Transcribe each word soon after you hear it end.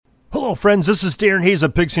Hello, friends. This is Darren Hayes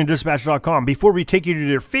of PigskinDispatch.com. Before we take you to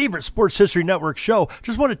your favorite Sports History Network show,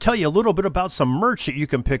 just want to tell you a little bit about some merch that you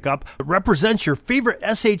can pick up that represents your favorite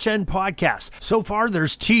SHN podcast. So far,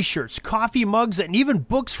 there's t-shirts, coffee mugs, and even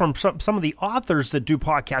books from some of the authors that do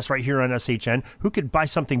podcasts right here on SHN. Who could buy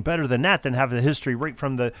something better than that, than have the history right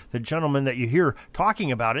from the gentleman that you hear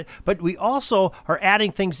talking about it? But we also are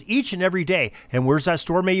adding things each and every day. And where's that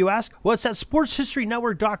store, may you ask? Well, it's at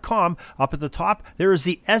SportsHistoryNetwork.com. Up at the top, there is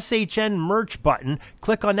the SHN merch button.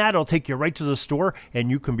 Click on that. It'll take you right to the store, and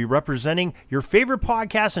you can be representing your favorite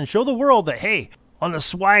podcast and show the world that, hey, on the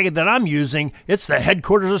swag that I'm using, it's the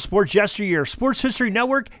headquarters of Sports Yesteryear, Sports History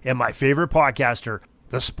Network, and my favorite podcaster,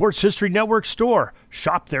 the Sports History Network store.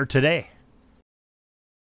 Shop there today.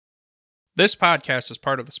 This podcast is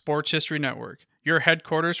part of the Sports History Network, your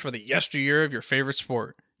headquarters for the yesteryear of your favorite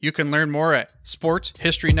sport. You can learn more at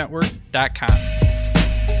sportshistorynetwork.com.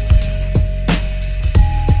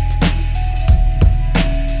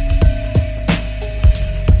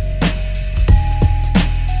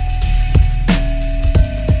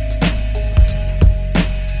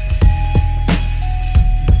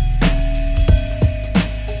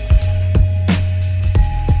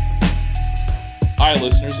 Hi,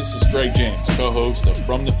 listeners. This is Greg James, co-host of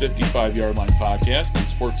From the 55-Yard Line podcast and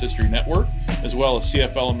Sports History Network, as well as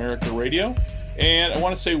CFL America Radio. And I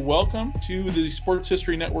want to say welcome to the Sports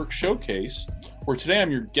History Network Showcase, where today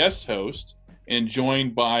I'm your guest host and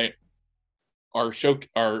joined by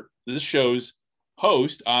this show's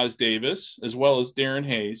host, Oz Davis, as well as Darren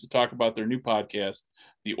Hayes, to talk about their new podcast,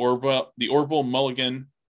 the Orville Mulligan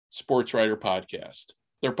Sports Writer Podcast.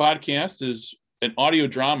 Their podcast is an audio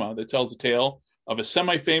drama that tells the tale of a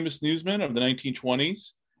semi-famous newsman of the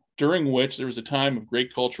 1920s, during which there was a time of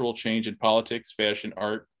great cultural change in politics, fashion,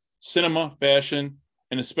 art, cinema, fashion,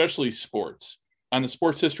 and especially sports. On the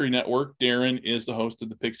Sports History Network, Darren is the host of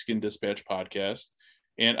the Pigskin Dispatch podcast,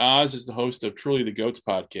 and Oz is the host of Truly the Goats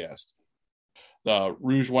podcast, the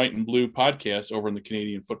Rouge, White, and Blue podcast over in the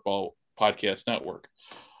Canadian Football Podcast Network.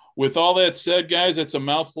 With all that said, guys, that's a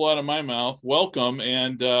mouthful out of my mouth. Welcome,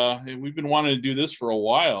 and we've been wanting to do this for a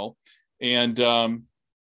while. And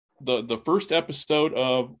the first episode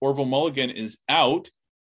of Orville Mulligan is out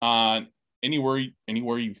on anywhere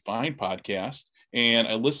you find podcasts. And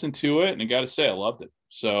I listened to it, and I got to say, I loved it.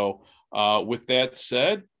 So with that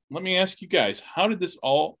said, let me ask you guys, how did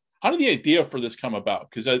the idea for this come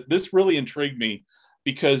about? Because this really intrigued me,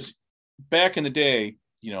 because back in the day,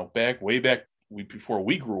 way back before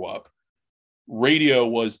we grew up, radio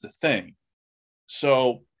was the thing.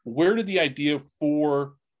 So where did the idea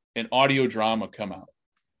for an audio drama come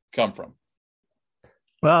from?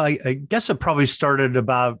 Well, I guess it probably started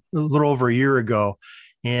about a little over a year ago.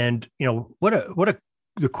 And,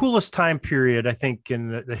 the coolest time period, I think,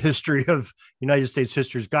 in the history of United States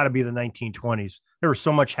history has got to be the 1920s. There was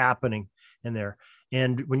so much happening in there.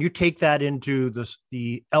 And when you take that into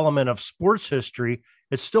the element of sports history,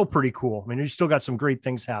 it's still pretty cool. I mean, you still got some great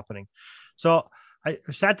things happening. So I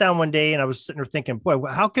sat down one day and I was sitting there thinking, boy,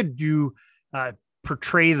 how could you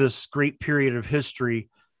portray this great period of history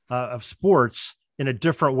of sports in a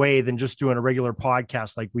different way than just doing a regular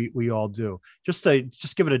podcast like we all do, just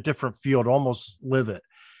give it a different feel, to almost live it.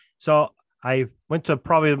 So I went to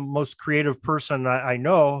probably the most creative person I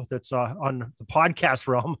know that's on the podcast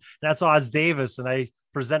realm, and that's Oz Davis. And I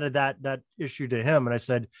presented that issue to him, and I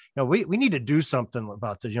said, we need to do something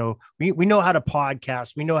about this. We know how to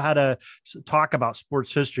podcast, we know how to talk about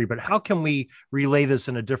sports history, but how can we relay this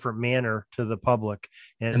in a different manner to the public?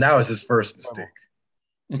 And that was his first mistake.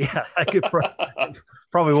 Yeah, I could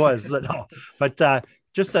probably was, but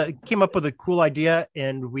just came up with a cool idea,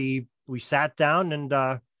 and we sat down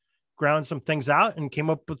and ground some things out and came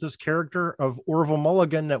up with this character of Orville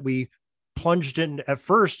Mulligan that we plunged in at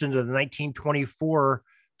first into the 1924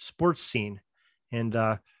 sports scene. And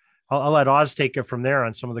I'll let Oz take it from there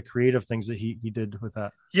on some of the creative things that he did with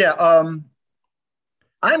that. Yeah. I'm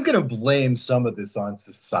going to blame some of this on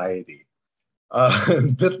society.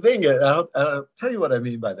 The thing is, I'll tell you what I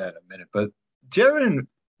mean by that in a minute, but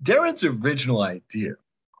Darren's original idea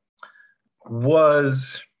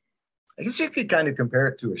was, I guess you could kind of compare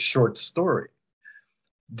it to a short story.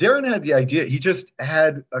 Darren had the idea, he just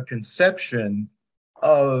had a conception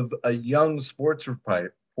of a young sports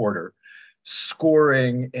reporter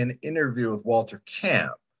scoring an interview with Walter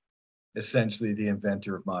Camp, essentially the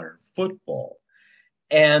inventor of modern football.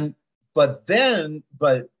 But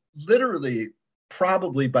literally,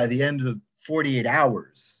 probably by the end of 48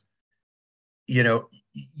 hours,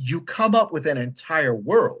 you come up with an entire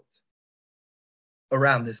world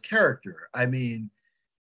around this character. I mean,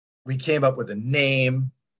 we came up with a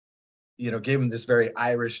name, gave him this very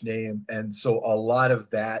Irish name. And so a lot of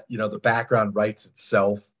that, the background writes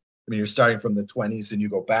itself. I mean, you're starting from the 20s and you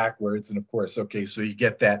go backwards. And of course, okay, so you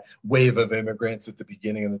get that wave of immigrants at the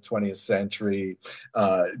beginning of the 20th century,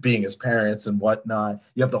 being his parents and whatnot.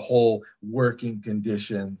 You have the whole working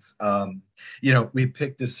conditions. We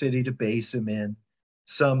picked a city to base him in.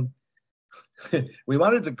 We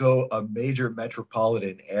wanted to go a major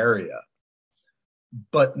metropolitan area,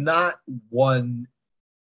 but not one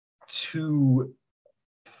too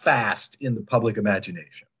fast in the public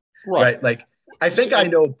imagination. Right? Like, I think I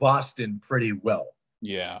know Boston pretty well.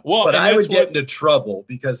 Yeah. Well, but I would get into trouble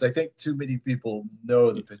because I think too many people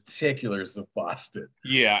know the particulars of Boston.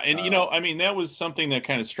 Yeah. And, I mean, that was something that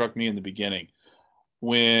kind of struck me in the beginning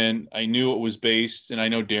when I knew it was based, and I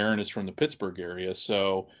know Darren is from the Pittsburgh area.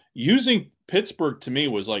 So using Pittsburgh to me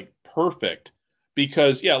was like perfect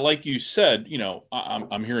because, yeah, like you said,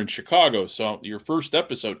 I'm here in Chicago. So your first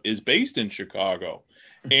episode is based in Chicago.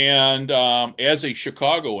 And as a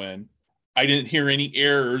Chicagoan, I didn't hear any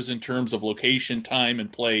errors in terms of location, time,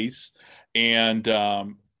 and place. And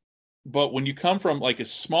but when you come from like a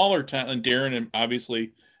smaller town, and Darren, and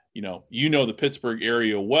obviously, the Pittsburgh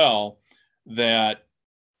area well, that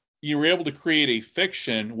you were able to create a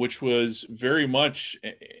fiction which was very much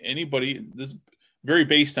very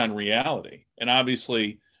based on reality. And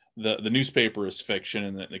obviously, the newspaper is fiction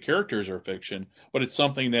and the characters are fiction, but it's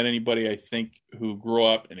something that anybody, I think, who grew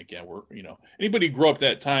up, and again, anybody who grew up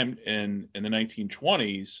that time in the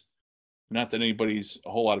 1920s, not that a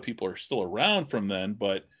whole lot of people are still around from then,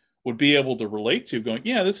 but would be able to relate to going,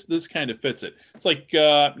 yeah, this kind of fits it. It's like,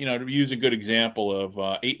 to use a good example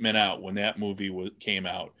of 8 Men Out when that movie came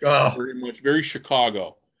out. Oh. Very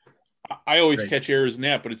Chicago. I always catch errors in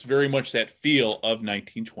that, but it's very much that feel of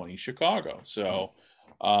 1920 Chicago. So,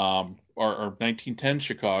 or 1910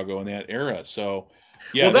 Chicago in that era. So,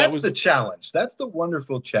 yeah, well, that's the challenge. That's the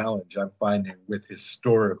wonderful challenge I'm finding with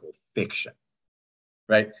historical fiction,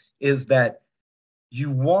 right? Is that you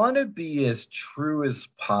want to be as true as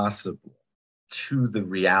possible to the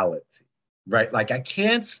reality, right? Like, I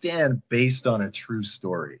can't stand based on a true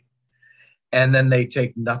story and then they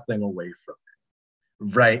take nothing away from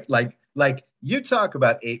it, right? Like you talk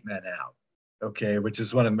about 8 Men Out, okay, which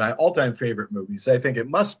is one of my all-time favorite movies. I think it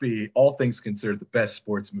must be, all things considered, the best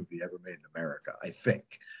sports movie ever made in America, I think,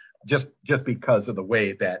 just because of the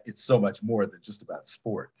way that it's so much more than just about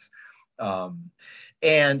sports.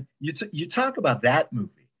 And you talk about that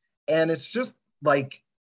movie, and it's just like,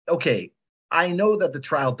 okay, I know that the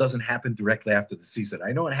trial doesn't happen directly after the season.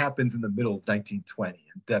 I know it happens in the middle of 1920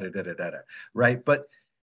 and da-da-da-da-da, right? But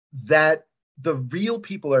that the real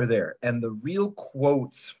people are there, and the real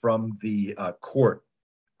quotes from the court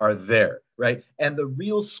are there, right? And the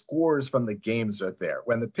real scores from the games are there.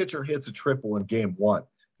 When the pitcher hits a triple in game 1,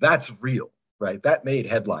 that's real, right? That made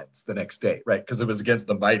headlines the next day, right? Because it was against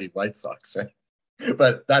the mighty White Sox, right?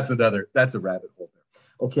 But that's a rabbit hole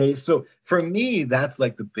there. Okay, so for me, that's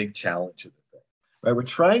like the big challenge of the thing, right? We're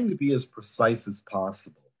trying to be as precise as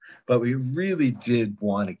possible, but we really did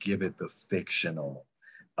want to give it the fictional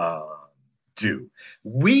due.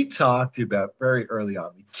 We talked about very early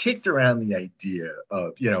on, we kicked around the idea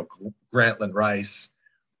of, Grantland Rice,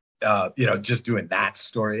 just doing that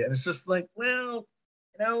story. And it's just like, well,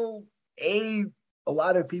 A, a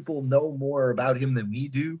lot of people know more about him than we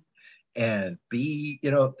do. And B,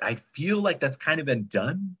 I feel like that's kind of been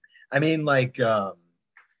done. I mean, like,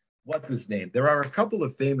 what's his name? There are a couple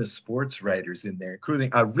of famous sports writers in there,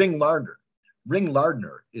 including Ring Lardner. Ring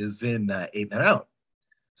Lardner is in 8 Men Out.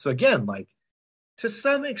 So again, like, to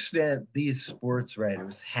some extent, these sports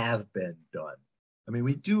writers have been done. I mean,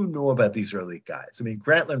 we do know about these early guys. I mean,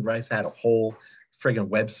 Grantland Rice had a whole friggin'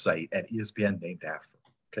 website at ESPN named after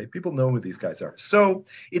him. Okay, people know who these guys are. So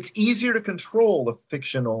it's easier to control a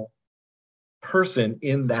fictional person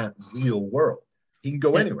in that real world. He can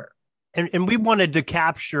go anywhere. And we wanted to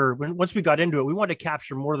capture, once we got into it, we wanted to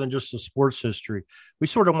capture more than just the sports history. We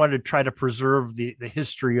sort of wanted to try to preserve the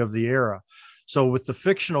history of the era. So with the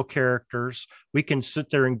fictional characters, we can sit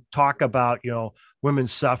there and talk about,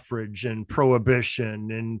 women's suffrage and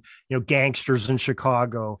prohibition and, gangsters in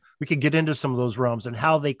Chicago. We could get into some of those realms and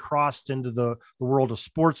how they crossed into the world of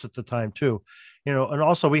sports at the time too. And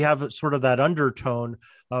also we have sort of that undertone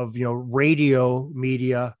of, radio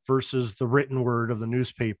media versus the written word of the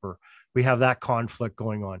newspaper. We have that conflict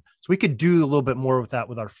going on. So we could do a little bit more with that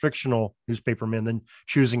with our fictional newspapermen than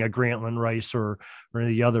choosing a Grantland Rice or any of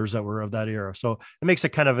the others that were of that era. So it makes it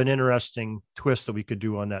kind of an interesting twist that we could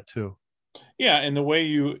do on that too. Yeah, and the way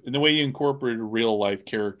you incorporated real life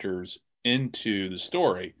characters into the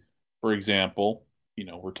story. For example,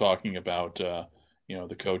 we're talking about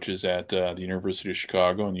the coaches at the University of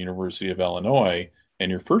Chicago and the University of Illinois in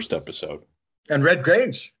your first episode. And Red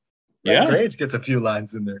Grange. Yeah. Grange gets a few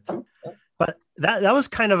lines in there too. But that was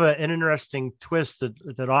kind of an interesting twist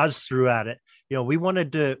that Oz threw at it. We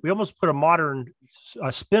almost put a modern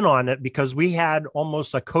spin on it because we had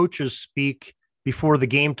almost a coach's speak before the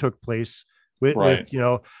game took place with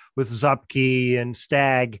Zupke and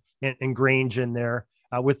Stagg and Grange in there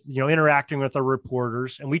with interacting with the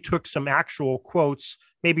reporters. And we took some actual quotes,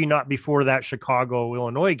 maybe not before that Chicago,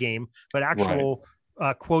 Illinois game, but actual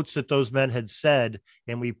quotes that those men had said,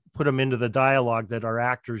 and we put them into the dialogue that our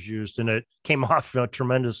actors used, and it came off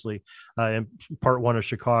tremendously in part one of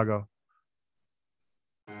Chicago.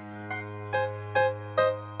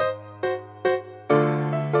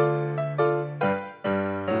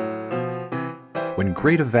 When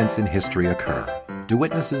great events in history occur, do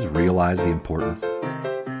witnesses realize the importance?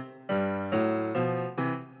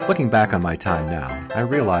 Looking back on my time now, I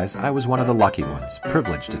realize I was one of the lucky ones,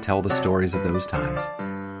 privileged to tell the stories of those times.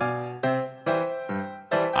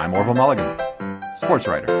 I'm Orville Mulligan, sports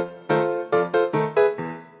writer.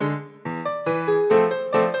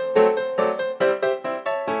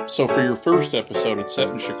 So for your first episode, it's set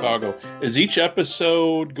in Chicago. Is each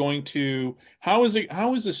episode going to, how is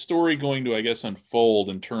the story going to, I guess, unfold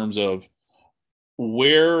in terms of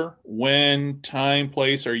where, when, time,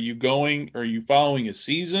 place? Are you following a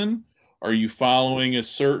season? Are you following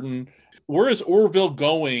where is Orville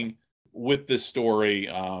going with this story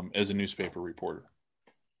as a newspaper reporter?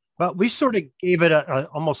 Well, we sort of gave it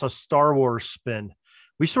almost a Star Wars spin.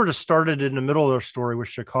 We sort of started in the middle of our story with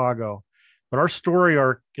Chicago, but our story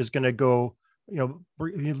arc is going to go,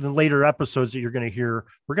 the later episodes that you're going to hear,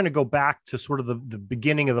 we're going to go back to sort of the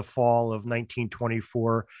beginning of the fall of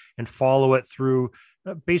 1924 and follow it through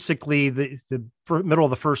basically the middle of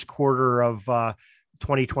the first quarter of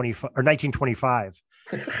 2025 or 1925.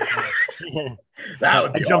 That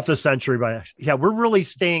would be I jumped a century by accident. Yeah, we're really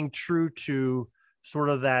staying true to sort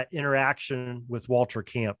of that interaction with Walter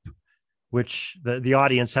Camp, which the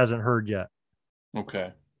audience hasn't heard yet.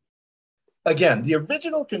 Okay. Again, the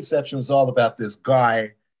original conception was all about this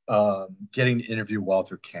guy getting to interview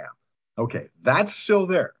Walter Camp. Okay, that's still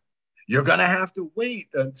there. You're going to have to wait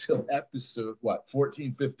until episode,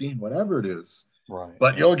 14, 15, whatever it is. Right.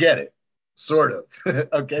 But you'll get it, sort of.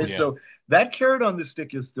 Okay, Yeah. So that carrot on the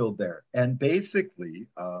stick is still there. And basically,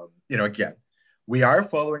 again, we are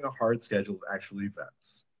following a hard schedule of actual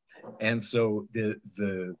events. And so the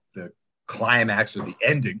climax or the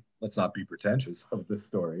ending, let's not be pretentious, of the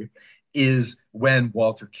story is when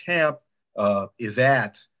Walter Camp is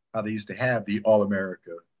at how they used to have the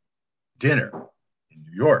All-America dinner in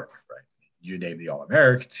New York, right? You name the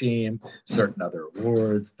All-America team, certain other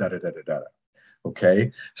awards, da-da-da-da-da.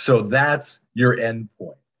 Okay, so that's your end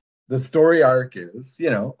point. The story arc is,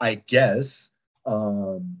 I guess,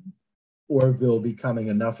 Orville becoming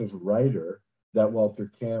enough of a writer that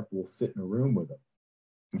Walter Camp will sit in a room with him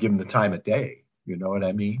and give him the time of day. You know what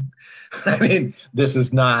I mean? I mean, this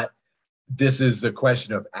is a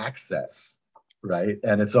question of access, right?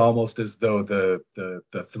 And it's almost as though the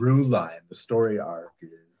through line, the story arc is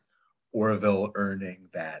Orville earning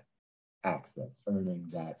that access, earning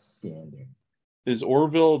that standing. Is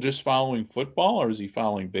Orville just following football or is he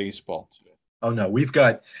following baseball too? Oh, no,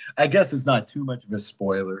 I guess it's not too much of a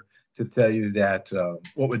spoiler to tell you that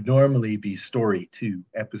what would normally be story 2,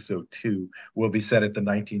 episode 2, will be set at the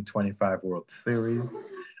 1925 World Series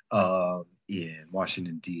in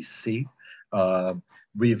Washington, D.C.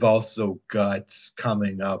 We've also got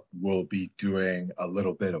coming up, we'll be doing a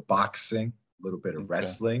little bit of boxing, a little bit of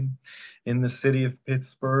wrestling in the city of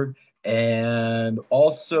Pittsburgh, and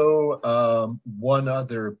also one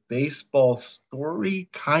other baseball story,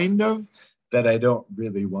 kind of, that I don't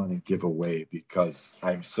really want to give away because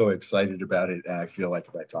I'm so excited about it, and I feel like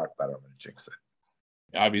if I talk about it, I'm going to jinx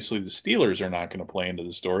it. Obviously, the Steelers are not going to play into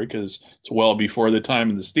the story because it's well before the time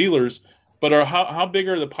of the Steelers. But how big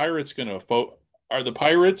are the Pirates going to Are the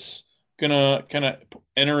Pirates going to kind of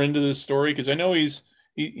enter into this story? Because I know he's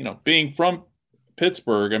being from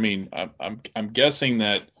Pittsburgh. I mean, I'm guessing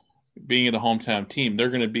that being in the hometown team, they're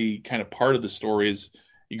going to be kind of part of the story as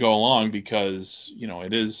you go along because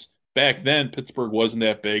it is. Back then, Pittsburgh wasn't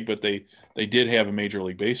that big, but they did have a Major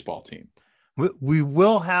League Baseball team. We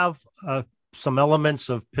will have some elements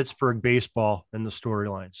of Pittsburgh baseball in the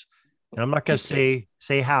storylines, and I'm not going to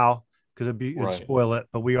say how because it'd spoil it.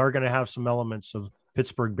 But we are going to have some elements of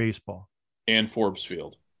Pittsburgh baseball and Forbes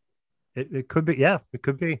Field. It could be, yeah, it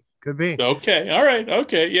could be. Could be. Okay. All right.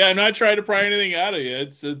 Okay. Yeah, I'm not trying to pry anything out of you.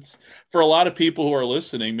 It's for a lot of people who are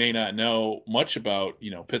listening may not know much about,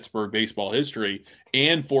 Pittsburgh baseball history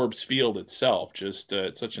and Forbes Field itself. Just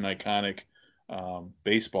it's such an iconic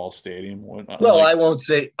baseball stadium. Well, I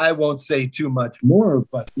won't say too much more,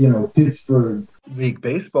 but Pittsburgh League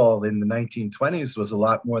baseball in the 1920s was a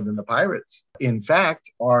lot more than the Pirates. In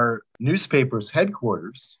fact, our newspaper's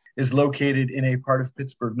headquarters is located in a part of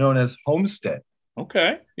Pittsburgh known as Homestead.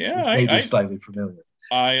 Okay. Yeah. Maybe slightly familiar.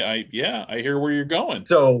 I hear where you're going.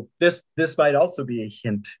 So this might also be a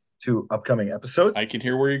hint to upcoming episodes. I can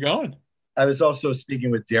hear where you're going. I was also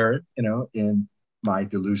speaking with Darren, in my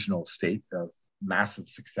delusional state of massive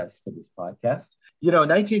success for this podcast.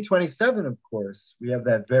 1927, of course, we have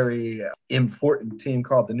that very important team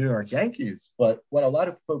called the New York Yankees. But what a lot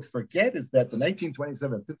of folks forget is that the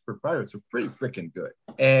 1927 Pittsburgh Pirates are pretty freaking good.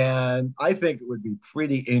 And I think it would be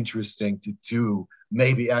pretty interesting to do,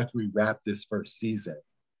 maybe after we wrap this first season,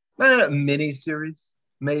 a mini series,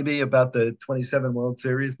 maybe about the 27 World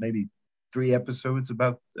Series, maybe 3 episodes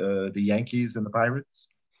about the Yankees and the Pirates.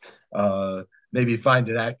 Maybe find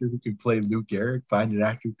an actor who can play Lou Gehrig, find an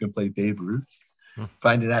actor who can play Babe Ruth,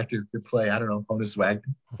 find an actor who can play, I don't know, Honus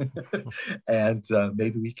Wagner. And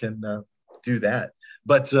maybe we can do that.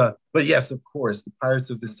 But yes, of course, the Pirates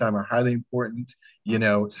of this time are highly important,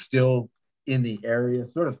 still in the area,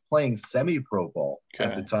 sort of playing semi-pro ball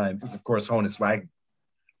at the time. Because, of course, Honus Wagner,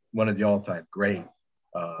 one of the all-time great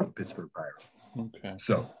Pittsburgh Pirates. Okay.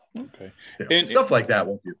 So, okay. And stuff like that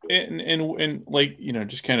won't be. And like,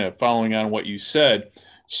 just kind of following on what you said.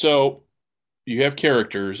 So you have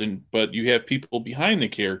characters but you have people behind the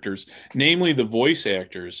characters, namely the voice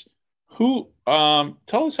actors who, tell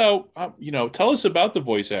us about the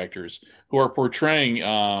voice actors who are portraying,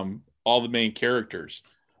 all the main characters.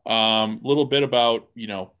 A little bit about,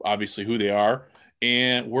 obviously who they are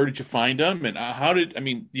and where did you find them and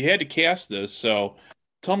you had to cast this. So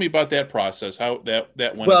tell me about that process, how that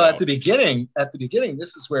went well about. at the beginning,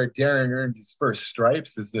 this is where Darren earned his first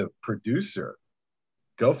stripes as a producer.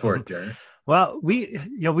 Go for it, Darren. Well, we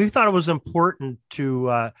thought it was important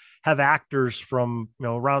to have actors from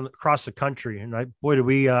around across the country, and boy did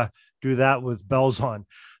we do that with bells on.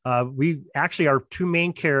 We actually, our 2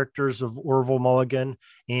 main characters of Orville Mulligan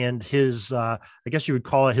and his, I guess you would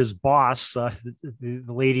call it his boss, the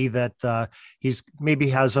lady that he's maybe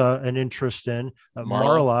has an interest in,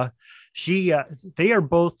 Marla. They are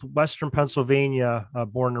both Western Pennsylvania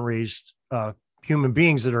born and raised human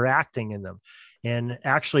beings that are acting in them. And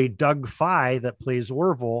actually, Doug Fye, that plays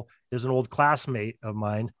Orville, is an old classmate of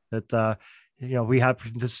mine that we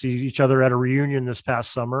happened to see each other at a reunion this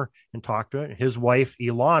past summer and talk to it. His wife,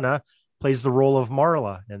 Ilana, plays the role of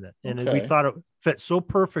Marla in it. And we thought it fit so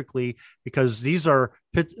perfectly because these are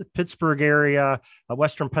Pittsburgh area,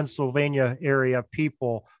 Western Pennsylvania area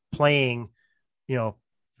people playing,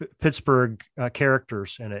 Pittsburgh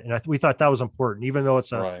characters in it. And we thought that was important, even though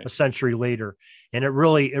it's a century later. And it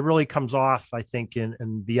really comes off, I think,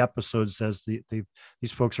 in the episodes as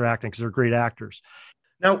these folks are acting because they're great actors.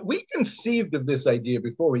 Now, we conceived of this idea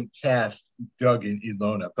before we cast Doug and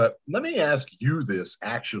Ilona, but let me ask you this,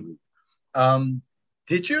 actually. Was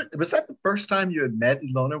that the first time you had met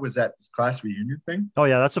Ilona? Was that this class reunion thing? Oh,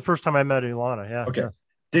 yeah, that's the first time I met Ilona, yeah. Okay. Yeah.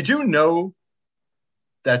 Did you know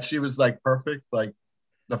that she was, perfect,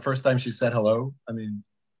 the first time she said hello?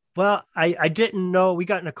 Well, I didn't know. We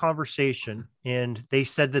got in a conversation, and they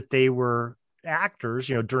said that they were actors,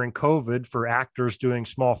 during COVID, for actors doing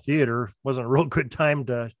small theater wasn't a real good time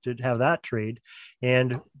to have that trade.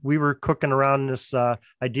 And we were cooking around this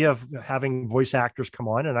idea of having voice actors come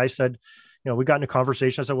on. And I said, we got in a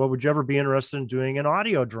conversation. I said, well, would you ever be interested in doing an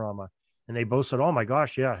audio drama? And they both said, oh my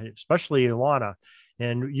gosh, yeah, especially Ilana.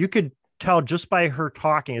 And you could tell just by her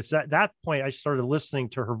talking. It's at that point I started listening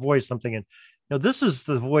to her voice. I'm thinking, this is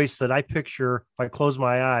the voice that I picture. If I close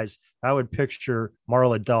my eyes, I would picture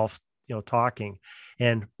Marla Delf, talking.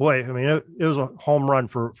 And boy, it was a home run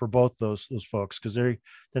for both those folks because they did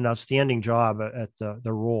an outstanding job at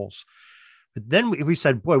the roles. But then we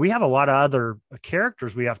said, boy, we have a lot of other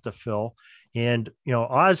characters we have to fill. And,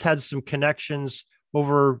 Oz had some connections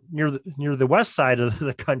over near the west side of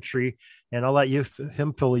the country. And I'll let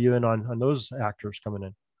him fill you in on those actors coming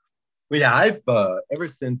in. Well, yeah, I've ever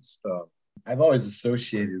since I've always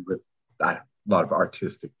associated with a lot of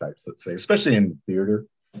artistic types, let's say, especially in theater,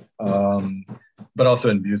 but also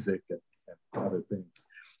in music and other things,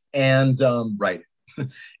 and writing.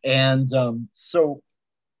 And so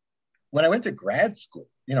when I went to grad school,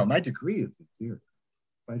 my degree is in theater.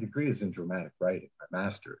 My degree is in dramatic writing, my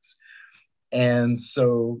master's. And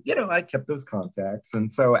so, I kept those contacts.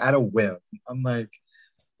 And so at a whim, I'm like,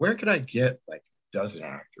 where could I get like a dozen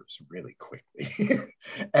actors really quickly?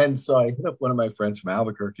 And so I hit up one of my friends from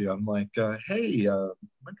Albuquerque. I'm like, hey,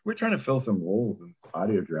 we're trying to fill some roles in this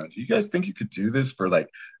audio drama. Do you guys think you could do this for like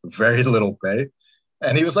very little pay?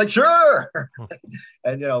 And he was like, sure.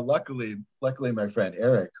 And, luckily my friend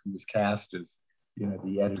Eric, who was cast as,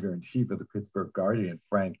 the editor-in-chief of the Pittsburgh Guardian,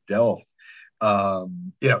 Frank Delft,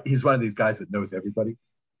 he's one of these guys that knows everybody.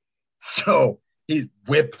 So he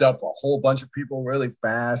whipped up a whole bunch of people really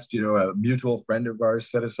fast. A mutual friend of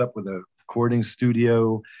ours set us up with a recording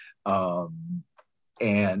studio.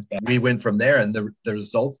 And we went from there. And the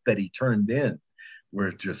results that he turned in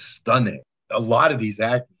were just stunning. A lot of these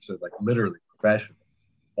actors are like literally professionals.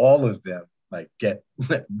 All of them like get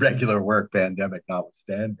regular work, pandemic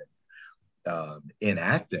notwithstanding, in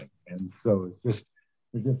acting. And so we're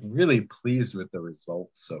just really pleased with the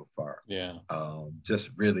results so far. Yeah. Just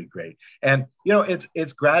really great. And,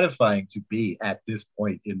 it's gratifying to be at this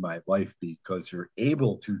point in my life because you're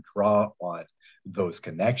able to draw on those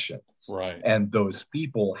connections. Right. And those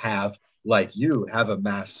people have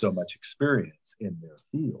amassed so much experience in their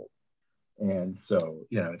field. And so,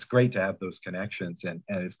 it's great to have those connections and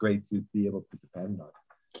it's great to be able to depend on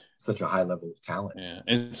such a high level of talent. Yeah.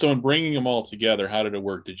 And so in bringing them all together, how did it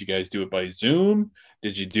work? Did you guys do it by Zoom?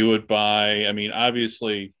 Did you do it by,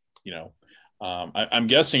 obviously, I'm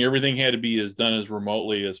guessing everything had to be done as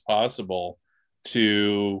remotely as possible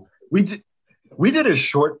to. We did a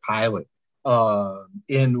short pilot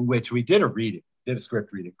in which we did a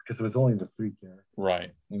script reading because it was only the 3 characters.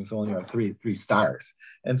 Right. It was only on three stars.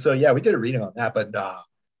 And so, yeah, we did a reading on that, but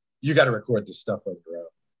you got to record this stuff on your own.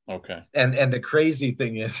 Okay. And the crazy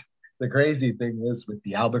thing is with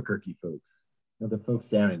the Albuquerque folks, the folks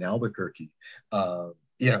down in Albuquerque,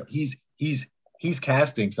 he's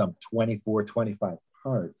casting some 24, 25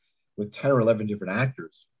 parts with 10 or 11 different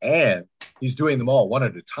actors, and he's doing them all one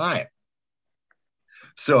at a time.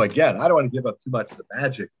 So again, I don't want to give up too much of the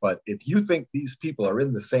magic, but if you think these people are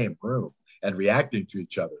in the same room and reacting to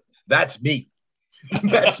each other, that's me.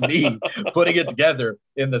 That's me putting it together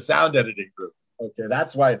in the sound editing room. Okay,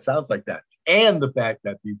 that's why it sounds like that. And the fact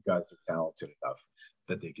that these guys are talented enough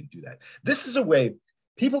that they can do that. This is a way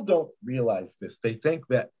people don't realize this. They think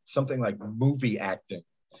that something like movie acting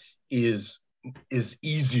is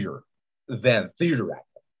easier than theater acting.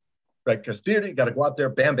 Right? Because theater, you got to go out there,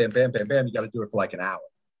 bam, bam, bam, bam, bam. You got to do it for like an hour,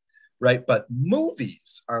 right? But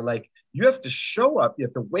movies are like, you have to show up, you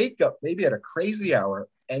have to wake up maybe at a crazy hour,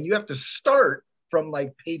 and you have to start from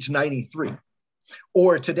like page 93.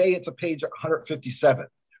 Or today it's a page 157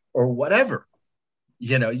 or whatever.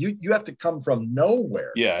 You have to come from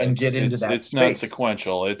nowhere and get into that It's space. not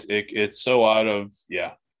sequential. It's so out of,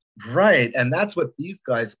 yeah. Right. And that's what these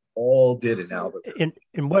guys all did in Albuquerque.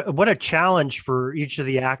 And what a challenge for each of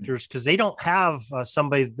the actors, because they don't have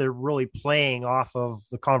somebody they're really playing off of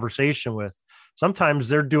the conversation with. Sometimes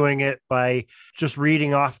they're doing it by just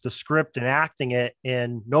reading off the script and acting it,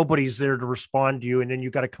 and nobody's there to respond to you. And then you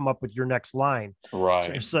got to come up with your next line.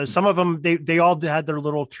 Right. So some of them, they all had their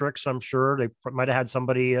little tricks. I'm sure they might have had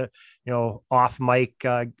somebody, off mic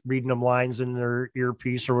reading them lines in their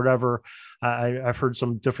earpiece or whatever. I've heard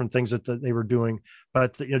some different things that they were doing,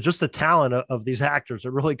 but just the talent of these actors,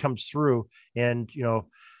 it really comes through. And,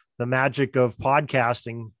 the magic of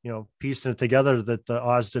podcasting, piecing it together, that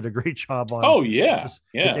Oz did a great job on. Oh yeah.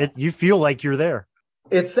 Yeah. You feel like you're there.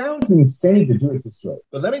 It sounds insane to do it this way,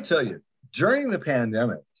 but let me tell you, during the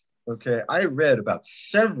pandemic, okay, I read about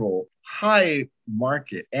several high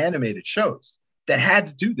market animated shows that had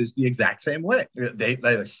to do this the exact same way. They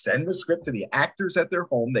send the script to the actors at their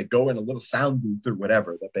home. They go in a little sound booth or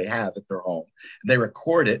whatever that they have at their home. They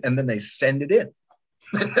record it, and then they send it in.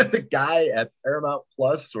 The guy at Paramount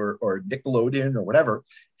Plus or Nickelodeon or whatever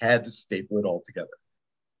had to staple it all together.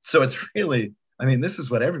 So it's really, this is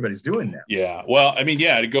what everybody's doing now. Yeah. Well,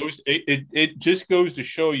 it just goes to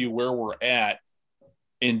show you where we're at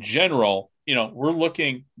in general. We're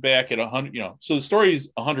looking back at 100, so the story is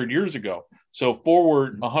 100 years ago. So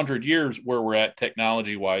forward 100 years where we're at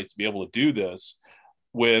technology wise to be able to do this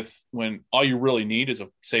with, when all you really need is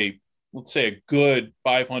let's say a good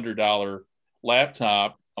 $500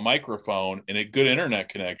 laptop, a microphone, and a good internet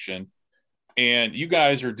connection. And you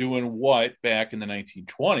guys are doing what back in the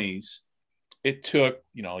 1920s it took,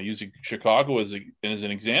 using Chicago as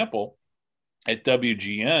an example, at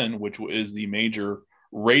WGN, which is the major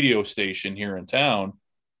radio station here in town,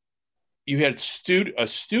 you had a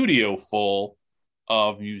studio full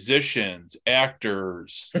of musicians,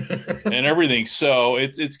 actors, and everything. So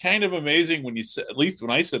it's kind of amazing when at least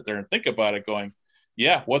when I sit there and think about it, going,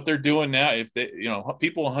 yeah, what they're doing now, if they,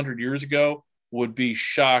 people 100 years ago, would be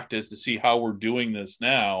shocked as to see how we're doing this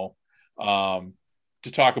now,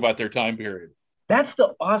 to talk about their time period. That's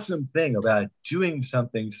the awesome thing about doing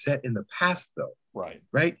something set in the past, though.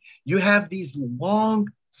 Right. You have these long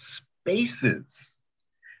spaces,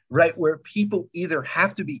 right, where people either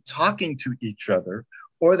have to be talking to each other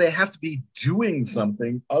or they have to be doing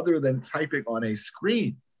something other than typing on a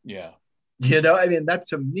screen. Yeah. I mean, that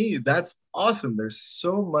to me, that's awesome. There's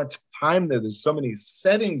so much time there. There's so many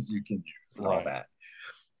settings you can use and all that.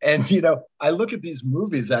 And I look at these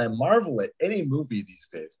movies, I marvel at any movie these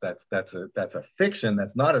days that's a fiction,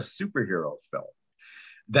 that's not a superhero film,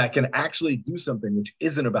 that can actually do something which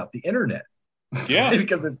isn't about the internet. Yeah.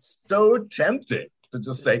 Because it's so tempting to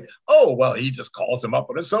just say, oh, well, he just calls him up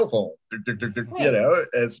on his cell phone,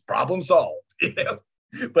 it's problem solved.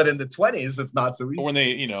 But in the 20s, it's not so easy. When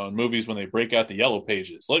they, in movies, when they break out the yellow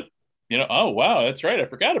pages, look, oh, wow, that's right. I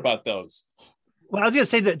forgot about those. Well, I was going to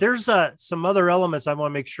say that there's some other elements I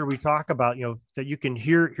want to make sure we talk about, that you can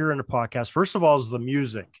hear in the podcast. First of all, is the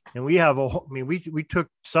music. And we have we took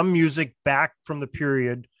some music back from the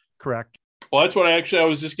period, correct? Well, that's what I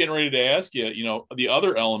was just getting ready to ask you, the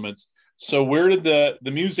other elements. So where did the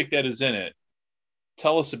music that is in it,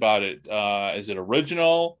 tell us about it. Is it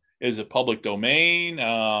original? Is it public domain?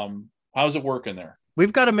 How's it working there?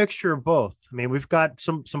 We've got a mixture of both. I mean, we've got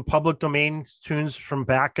some public domain tunes from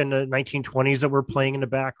back in the 1920s that we're playing in the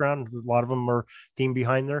background. A lot of them are themed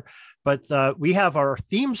behind there. But we have our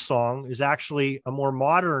theme song is actually a more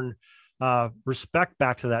modern respect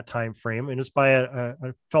back to that time frame. And it's by a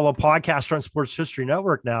fellow podcaster on Sports History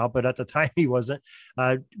Network now, but at the time he wasn't.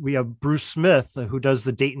 We have Bruce Smith, who does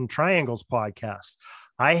the Dayton Triangles podcast.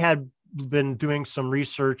 I had been doing some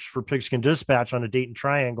research for Pigskin Dispatch on the Dayton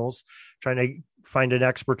Triangles, trying to find an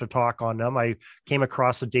expert to talk on them. I came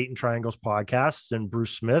across the Dayton Triangles podcast and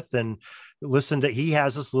Bruce Smith and listened to, he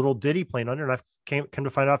has this little ditty playing under, and I came to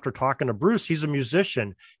find out after talking to Bruce, he's a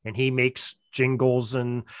musician and he makes jingles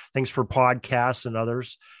and things for podcasts and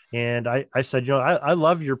others. And I said, I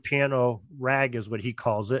love your piano rag is what he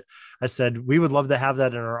calls it. I said, we would love to have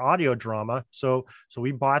that in our audio drama. So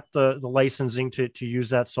we bought the licensing to use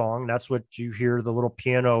that song. That's what you hear, the little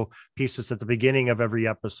piano pieces at the beginning of every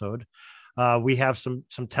episode. We have some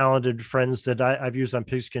talented friends that I've used on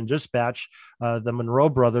Pigskin Dispatch, the Monroe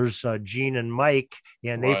brothers, Gene and Mike,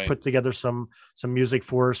 and they've put together some music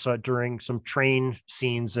for us during some train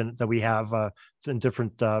scenes that we have in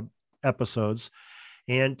different episodes.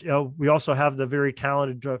 And we also have the very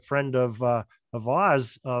talented friend of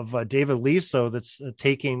Oz, of David Liso, that's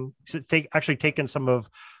actually taken some of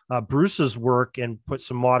Bruce's work and put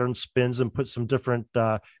some modern spins and put some different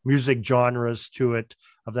music genres to it,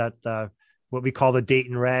 of that what we call the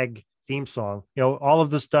Dayton Rag theme song. All of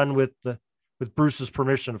this done with Bruce's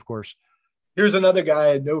permission, of course. Here's another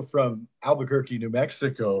guy I know from Albuquerque, New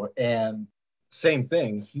Mexico, and same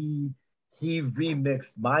thing. He remixed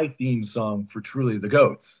my theme song for Truly the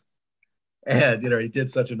Goats. And, he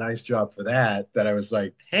did such a nice job for that I was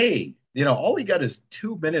like, hey, all we got is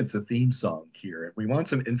 2 minutes of theme song here. We want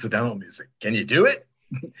some incidental music. Can you do it?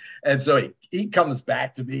 And so he comes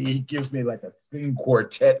back to me. He gives me like a string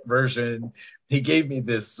quartet version. He gave me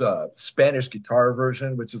this Spanish guitar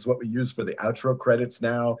version, which is what we use for the outro credits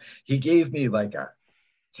now. He gave me like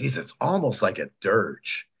it's almost like a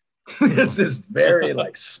dirge. It's this very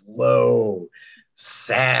like slow,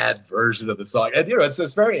 sad version of the song. And, it's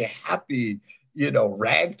this very happy,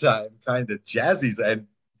 ragtime kind of jazzy. And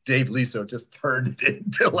Dave Liso just turned it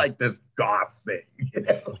into like this goth thing,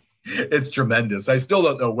 It's tremendous. I still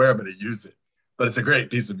don't know where I'm going to use it, but it's a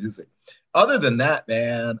great piece of music. Other than that,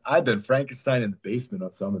 man, I've been Frankenstein in the basement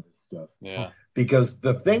on some of this stuff. Yeah. Because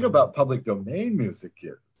the thing about public domain music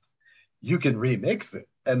is you can remix it.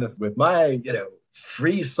 And with my,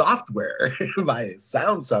 free software, my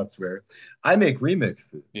sound software, I make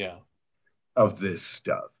remixes. Yeah. Of this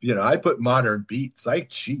stuff. I put modern beats. I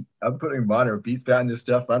cheat. I'm putting modern beats behind this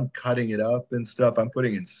stuff. I'm cutting it up and stuff. I'm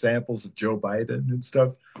putting in samples of Joe Biden and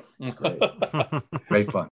stuff. It's great.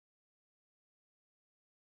 Great fun.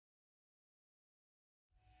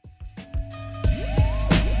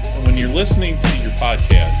 When you're listening to your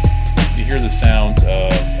podcast, you hear the sounds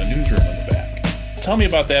of a newsroom in the back. Tell me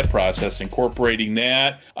about that process, incorporating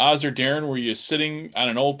that. Oz or Darren, were you sitting on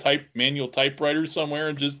an old manual typewriter somewhere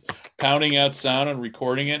and just pounding out sound and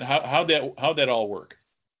recording it? How'd that all work?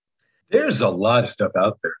 There's a lot of stuff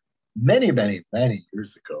out there. Many, many, many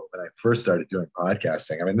years ago, when I first started doing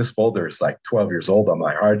podcasting, I mean, this folder is like 12 years old on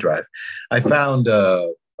my hard drive. I found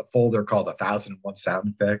a folder called 1001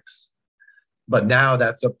 Sound Effects, but now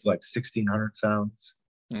that's up to like 1,600 sounds.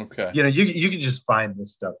 Okay. You can just find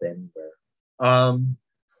this stuff anywhere.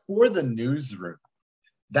 for the newsroom,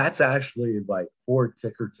 that's actually like 4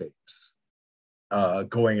 ticker tapes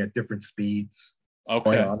going at different speeds,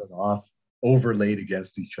 going on and off, overlaid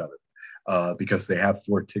against each other because they have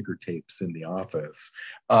 4 ticker tapes in the office.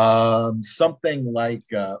 Something like,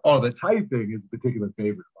 the typing is a particular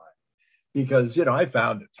favorite of mine because, I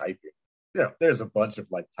found the typing. There's a bunch of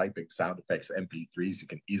like typing sound effects, MP3s you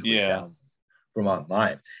can easily download from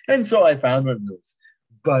online. And so I found one of those.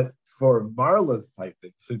 But for Marla's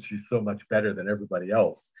typing, since she's so much better than everybody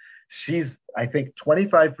else, she's, I think,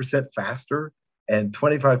 25% faster and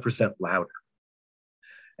 25% louder.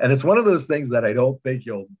 And it's one of those things that I don't think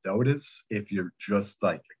you'll notice if you're just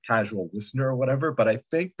like a casual listener or whatever. But I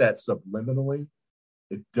think that subliminally,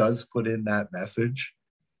 it does put in that message,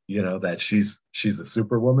 that she's a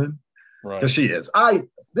superwoman. Right. Because she is.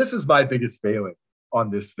 This is my biggest failing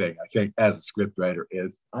on this thing, I think, as a scriptwriter,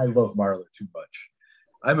 is I love Marla too much.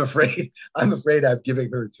 I'm afraid I'm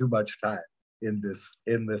giving her too much time in this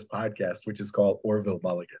podcast, which is called Orville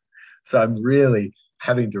Mulligan. So I'm really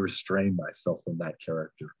having to restrain myself from that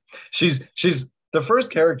character. She's the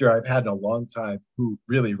first character I've had in a long time who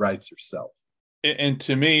really writes herself. And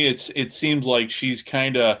to me, it seems like she's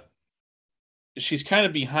kind of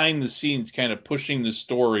behind the scenes, kind of pushing the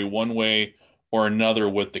story one way or another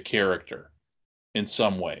with the character in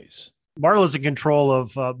some ways. Marla's in control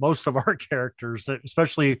of most of our characters,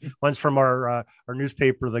 especially ones from our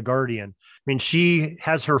newspaper, The Guardian. I mean, she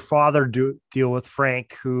has her father deal with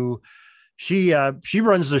Frank, who she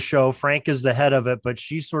runs the show. Frank is the head of it, but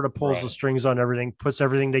she sort of pulls the strings on everything, puts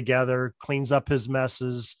everything together, cleans up his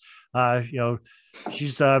messes.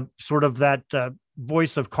 She's sort of that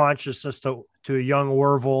voice of consciousness to a young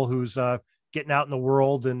Orville who's getting out in the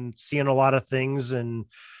world and seeing a lot of things and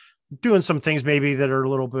doing some things maybe that are a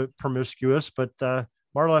little bit promiscuous, but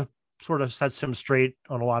Marla sort of sets him straight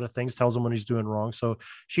on a lot of things, tells him when he's doing wrong. So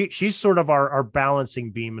she's sort of our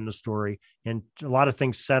balancing beam in the story, and a lot of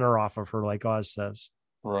things center off of her, like Oz says.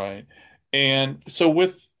 Right. And so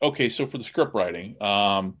so for the script writing,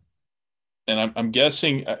 and I'm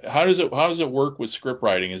guessing, how does it work with script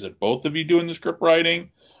writing? Is it both of you doing the script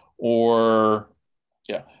writing, or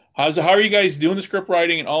how are you guys doing the script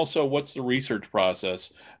writing? And also, what's the research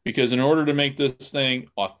process? Because in order to make this thing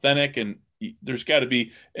authentic, and there's got to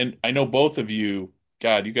be, and I know both of you,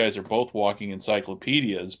 God, you guys are both walking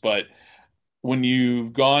encyclopedias, but when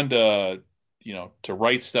you've gone to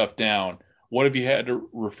write stuff down, what have you had to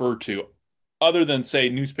refer to other than say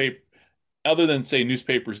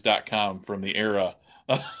newspapers.com from the era?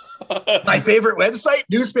 My favorite website,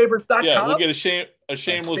 newspapers.com. Yeah, we'll get a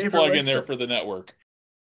shameless plug in there for the network.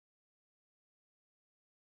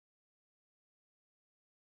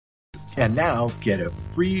 And now get a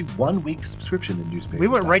free 1-week subscription to newspapers. We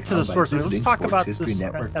went right to the source. Let's talk about this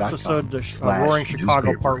episode, the Roaring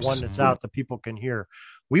Chicago Part 1 that's out that people can hear.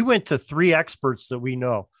 We went to 3 experts that we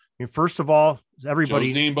know. I mean, first of all,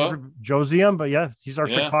 everybody, Joe Ziemba, he's our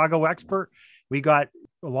Chicago expert. We got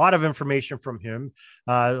a lot of information from him.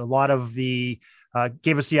 A lot of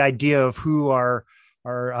gave us the idea of who our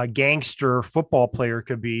gangster football player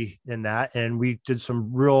could be in that. And we did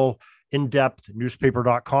some real in-depth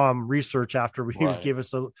newspaper.com research after he gave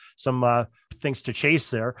us some things to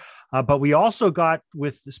chase there. But we also got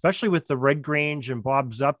especially with the Red Grange and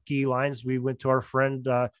Bob Zupke lines, we went to our friend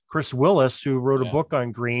Chris Willis, who wrote a book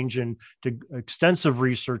on Grange and did extensive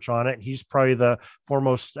research on it. He's probably the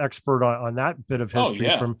foremost expert on that bit of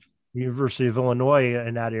history from the University of Illinois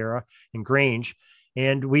in that era in Grange.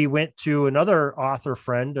 And we went to another author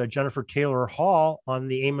friend, Jennifer Taylor Hall, on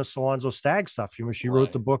the Amos Alonzo Stagg stuff. She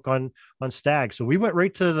wrote the book on Stagg. So we went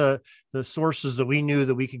right to the sources that we knew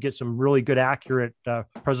that we could get some really good, accurate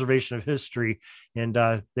preservation of history.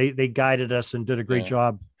 And they guided us and did a great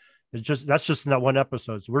job. That's just in that one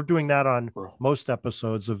episode. So we're doing that on most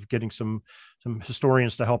episodes of getting some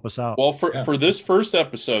historians to help us out. Well, for this first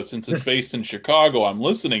episode, since it's based in Chicago, I'm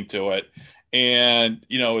listening to it. And,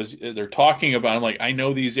 as they're talking about, I'm like, I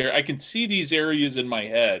know these areas. I can see these areas in my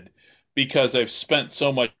head because I've spent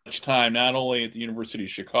so much time, not only at the University of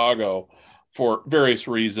Chicago for various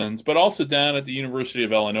reasons, but also down at the University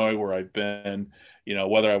of Illinois, where I've been,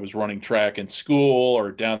 whether I was running track in school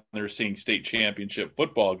or down there seeing state championship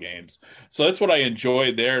football games. So that's what I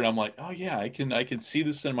enjoyed there. And I'm like, oh yeah, I can see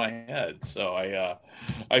this in my head. So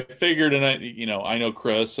I figured, and I know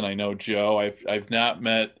Chris and I know Joe. I've not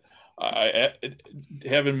met, I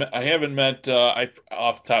haven't met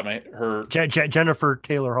off the top of my her Jennifer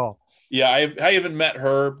Taylor Hall. Yeah, I haven't met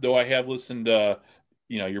her, though I have listened to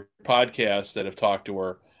your podcasts that have talked to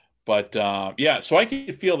her. But so I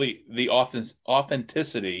can feel the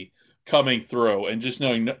authenticity coming through. And just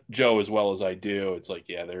knowing Joe as well as I do, it's like,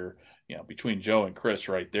 yeah, they're, between Joe and Chris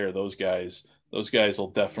right there, those guys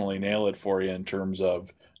will definitely nail it for you in terms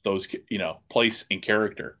of those, place and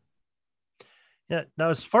character. Yeah. Now,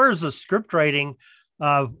 as far as the script writing,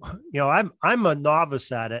 I'm a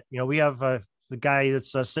novice at it. We have the guy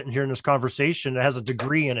that's sitting here in this conversation that has a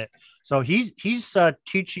degree in it, so he's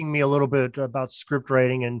teaching me a little bit about script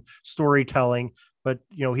writing and storytelling. But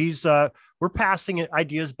we're passing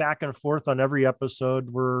ideas back and forth on every episode.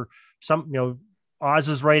 Oz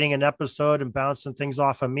is writing an episode and bouncing things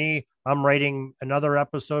off of me. I'm writing another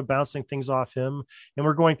episode, bouncing things off him, and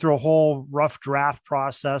we're going through a whole rough draft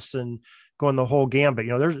process and going the whole gambit.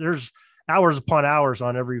 There's hours upon hours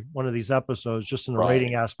on every one of these episodes, just in the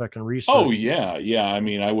writing aspect and research. Oh yeah. I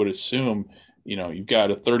mean, I would assume, you've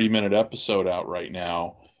got a 30-minute episode out right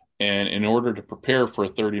now, and in order to prepare for a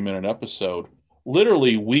 30-minute episode,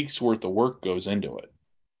 literally weeks worth of work goes into it.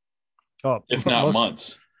 Oh, if not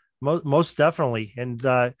months. Most definitely. And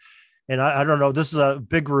I don't know, this is a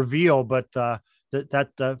big reveal, but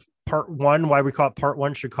that part one, why we call it part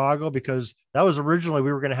one Chicago, because that was originally,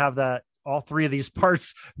 we were going to have that all three of these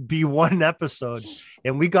parts be one episode.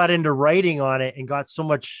 And we got into writing on it and got so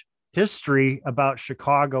much history about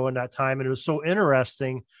Chicago in that time. And it was so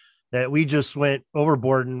interesting that we just went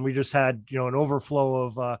overboard, and we just had, an overflow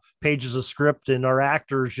of pages of script, and our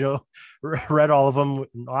actors, read all of them.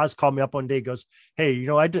 And Oz called me up one day, goes, "Hey,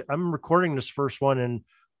 I'm recording this first one, and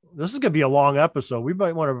this is going to be a long episode. We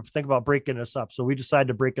might want to think about breaking this up." So we decided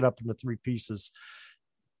to break it up into 3 pieces.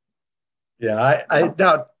 Yeah.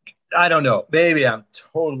 I don't know. Maybe I'm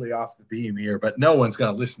totally off the beam here, but no one's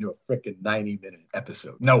going to listen to a freaking 90-minute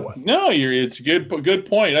episode. No one. No, it's a good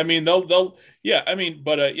point. I mean, they'll yeah. I mean,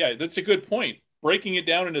 but yeah, that's a good point. Breaking it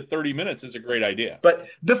down into 30 minutes is a great idea. But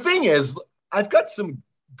the thing is, I've got some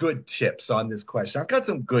good tips on this question. I've got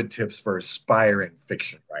some good tips for aspiring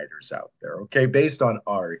fiction writers out there. Okay, based on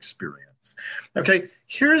our experience. Okay,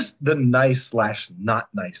 here's the nice / not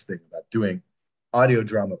nice thing about doing audio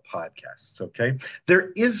drama podcasts. Okay,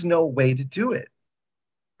 there is no way to do it,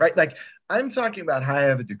 right? Like, I'm talking about how I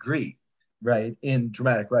have a degree, right, in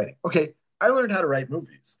dramatic writing. Okay, I learned how to write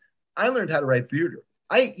movies. I learned how to write theater.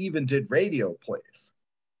 I even did radio plays,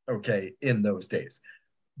 okay, in those days.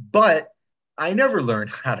 But I never learned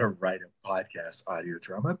how to write a podcast audio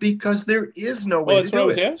drama because there is no way to do it. Well,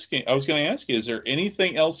 that's what I was going to ask you, is there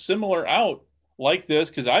anything else similar out like this?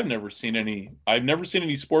 Because I've never seen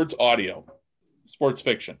any sports audio. Sports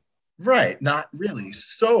fiction. Right. Not really.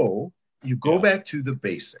 So you go back to the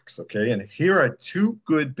basics. Okay. And here are 2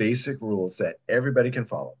 good basic rules that everybody can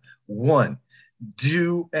follow. 1,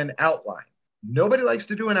 do an outline. Nobody likes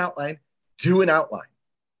to do an outline. Do an outline.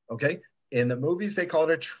 Okay. In the movies, they call it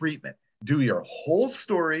a treatment. Do your whole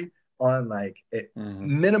story on like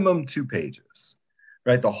minimum 2 pages,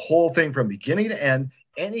 right? The whole thing from beginning to end,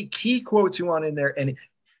 any key quotes you want in there. And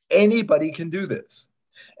anybody can do this.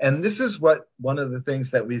 And this is what one of the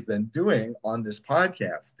things that we've been doing on this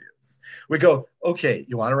podcast is. We go, okay,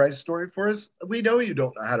 you want to write a story for us? We know you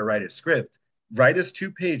don't know how to write a script. Write us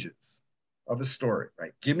 2 pages of a story,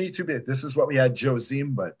 right? Give me 2 pages. This is what we had Joe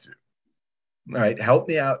Zimba do. All right, help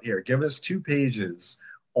me out here. Give us 2 pages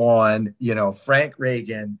on, Frank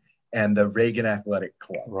Reagan and the Reagan Athletic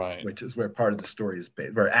Club, right? Which is where part of the story is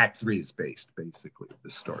based, where Act 3 is based, basically,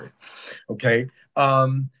 the story. Okay,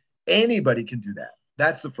 anybody can do that.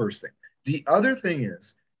 That's the first thing. The other thing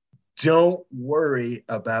is, don't worry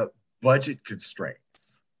about budget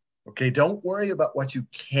constraints. Okay, don't worry about what you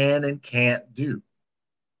can and can't do.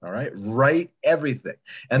 All right, write everything.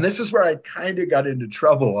 And this is where I kind of got into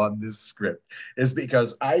trouble on this script, is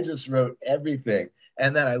because I just wrote everything.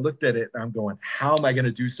 And then I looked at it and I'm going, how am I going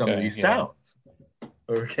to do some of these sounds?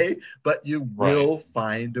 Okay, but you will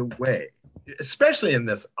find a way, especially in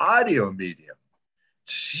this audio medium.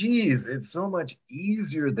 Jeez, it's so much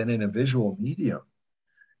easier than in a visual medium.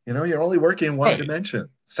 You're only working in one dimension,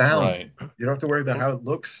 sound. Right. You don't have to worry about how it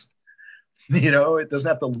looks. It doesn't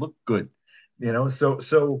have to look good.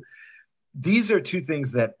 So these are 2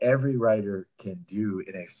 things that every writer can do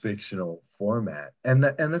in a fictional format. And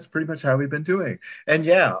that's pretty much how we've been doing. And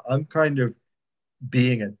yeah, I'm kind of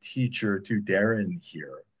being a teacher to Darren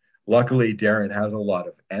here. Luckily, Darren has a lot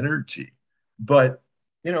of energy, but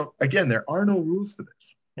again, there are no rules for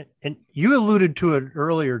this. And you alluded to it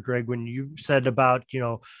earlier, Greg, when you said about,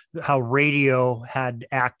 how radio had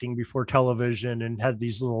acting before television and had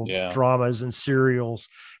these little dramas and serials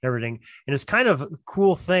and everything. And it's kind of a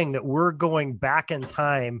cool thing that we're going back in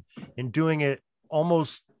time and doing it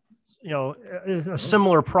almost a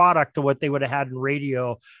similar product to what they would have had in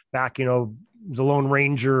radio back, the Lone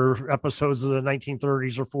Ranger episodes of the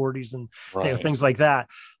 1930s or 40s and things like that.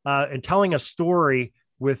 And telling a story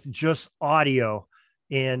with just audio,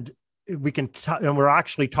 and and we're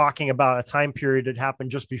actually talking about a time period that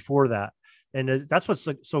happened just before that. And that's what's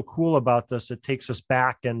so cool about this. It takes us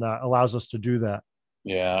back and allows us to do that.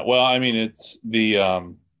 Yeah. Well, I mean, it's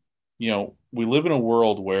the, we live in a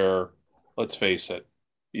world where, let's face it,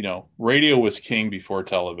 radio was king before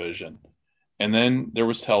television. And then there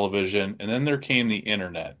was television, and then there came the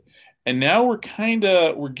internet. And now we're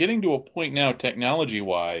getting to a point now,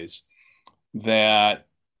 technology-wise, that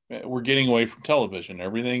we're getting away from television.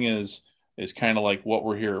 Everything is kind of like what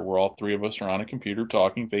we're here. We're all three of us are on a computer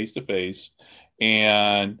talking face to face,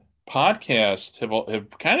 and podcasts have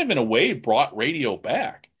kind of in a way brought radio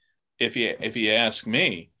back. If you ask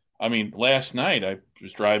me, I mean, last night I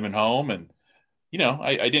was driving home and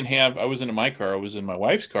I wasn't in my car, I was in my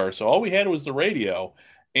wife's car. So all we had was the radio,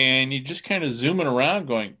 and you just kind of zooming around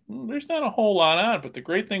going, there's not a whole lot on it. But the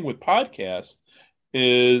great thing with podcasts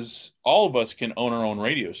is all of us can own our own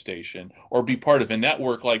radio station or be part of a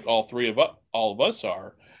network like all of us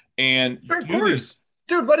are. And of course.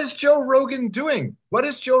 Dude, what is Joe Rogan doing? What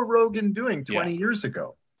is Joe Rogan doing 20 years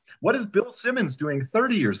ago? What is Bill Simmons doing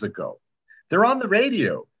 30 years ago? They're on the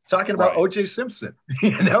radio talking about O.J. Simpson.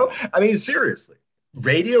 I mean, seriously,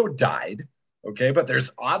 radio died. Okay. But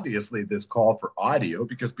there's obviously this call for audio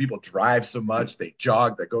because people drive so much, they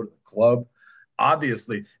jog, they go to the club.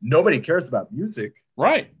 Obviously, nobody cares about music.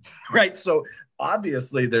 Right. So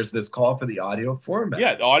obviously there's this call for the audio format.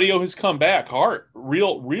 Yeah. Audio has come back hard.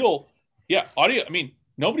 Real. Yeah. Audio. I mean,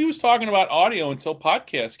 nobody was talking about audio until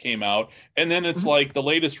podcasts came out. And then it's like the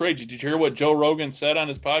latest rage. Did you hear what Joe Rogan said on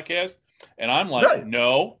his podcast? And I'm like,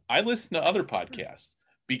 no, I listen to other podcasts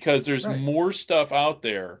because there's more stuff out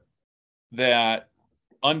there that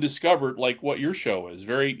undiscovered, like what your show is.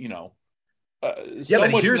 Very, so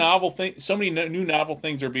much novel thing. So many new novel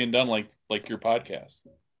things are being done, like your podcast.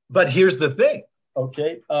 But here's the thing,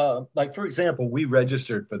 okay? Like for example, we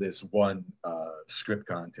registered for this one script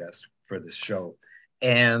contest for this show,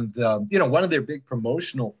 and one of their big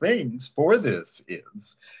promotional things for this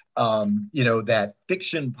is, that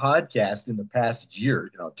fiction podcast in the past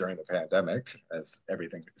year, during the pandemic, as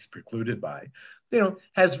everything is precluded by,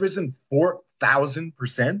 has risen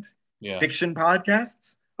 4,000%. Yeah. Fiction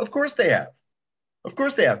podcasts, of course they have. Of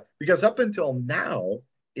course they have, because up until now,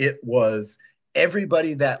 it was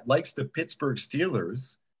everybody that likes the Pittsburgh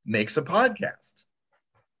Steelers makes a podcast,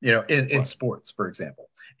 in sports, for example.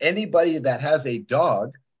 Anybody that has a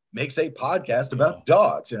dog makes a podcast about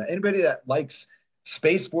dogs. Anybody that likes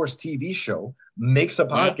Space Force TV show makes a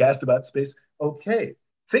podcast about space. Okay.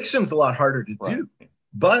 Fiction's a lot harder to do,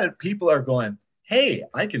 but people are going, hey,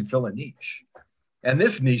 I can fill a niche. And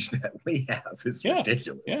this niche that we have is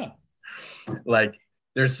ridiculous. Yeah. Like,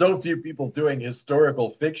 there's so few people doing historical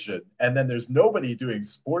fiction, and then there's nobody doing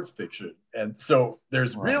sports fiction. And so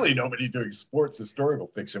there's really nobody doing sports historical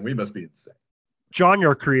fiction. We must be insane.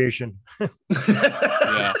 Genre creation.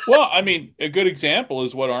 Yeah. Well, I mean, a good example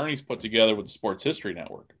is what Arnie's put together with the Sports History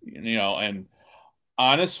Network, and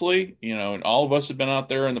honestly, and all of us have been out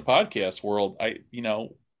there in the podcast world.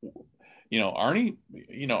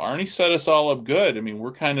 Arnie set us all up good. I mean,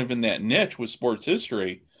 we're kind of in that niche with sports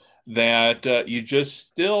history that you just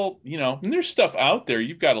still, and there's stuff out there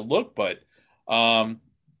you've got to look, but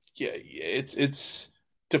it's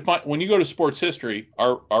to find when you go to sports history,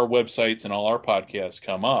 our websites and all our podcasts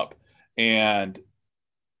come up,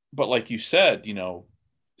 but like you said,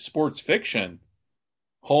 sports fiction,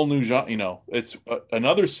 whole new genre, it's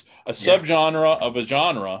another subgenre of a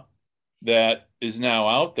genre that is now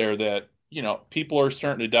out there that, people are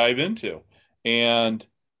starting to dive into. And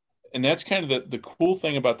that's kind of the cool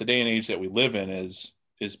thing about the day and age that we live in is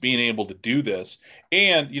being able to do this.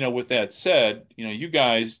 And, with that said, you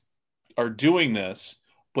guys are doing this,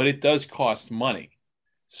 but it does cost money.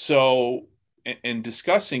 So, in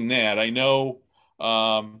discussing that, I know,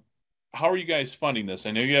 how are you guys funding this?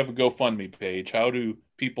 I know you have a GoFundMe page. How do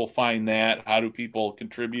people find that? How do people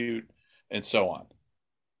contribute, and so on?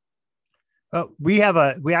 We have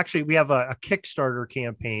a Kickstarter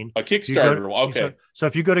campaign. A Kickstarter, okay. So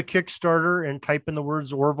if you go to Kickstarter and type in the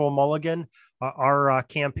words Orville Mulligan, our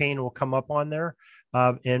campaign will come up on there.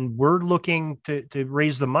 And we're looking to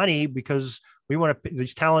raise the money because we want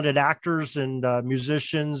these talented actors and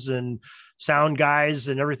musicians and sound guys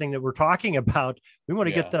and everything that we're talking about. We want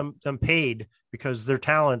to get them paid because their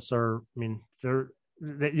talents are. I mean,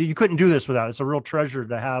 you couldn't do this without. It's a real treasure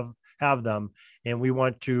to have them, and we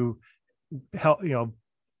want to help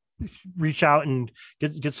reach out and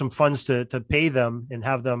get some funds to pay them and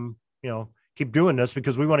have them, keep doing this,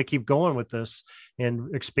 because we want to keep going with this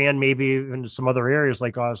and expand maybe into some other areas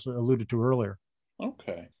like I alluded to earlier.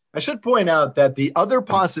 Okay. I should point out that the other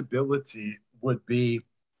possibility would be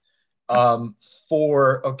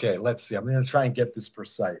let's see, I'm going to try and get this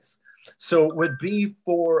precise. So it would be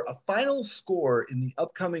for a final score in the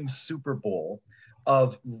upcoming Super Bowl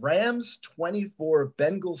of Rams 24,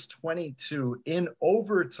 Bengals 22 in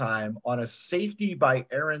overtime on a safety by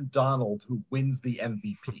Aaron Donald, who wins the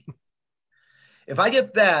MVP. If I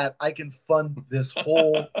get that, I can fund this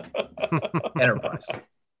whole enterprise.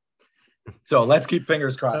 So let's keep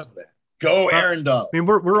fingers crossed for that. Go, Aaron Donald. I mean,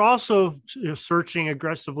 we're also searching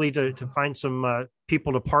aggressively to find some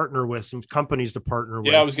people to partner with, some companies to partner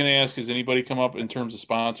with. Yeah, I was going to ask, has anybody come up in terms of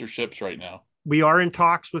sponsorships right now? We are in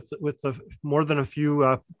talks with more than a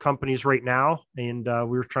few companies right now, and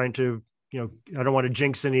we're trying to, I don't want to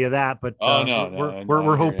jinx any of that, but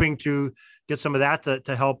we're hoping to get some of that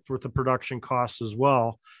to help with the production costs as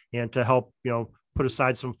well, and to help put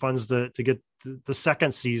aside some funds to get the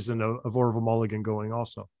second season of Orville Mulligan going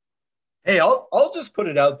also. Hey, I'll just put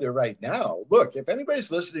it out there right now. Look, if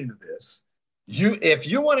anybody's listening to this, if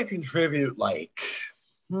you want to contribute let's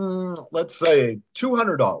say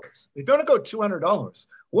 $200, if you want to go $200,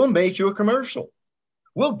 we'll make you a commercial.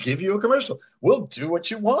 We'll give you a commercial. We'll do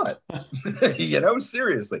what you want.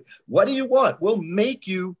 Seriously, what do you want? We'll make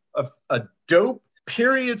you a dope,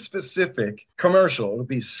 period-specific commercial. It'll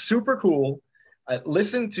be super cool.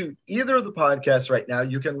 Listen to either of the podcasts right now.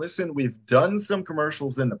 You can listen. We've done some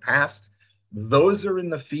commercials in the past. Those are in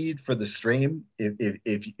the feed for the stream.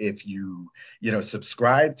 If you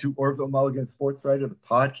subscribe to Orville Mulligan Sports Writer, the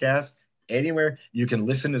podcast, anywhere, you can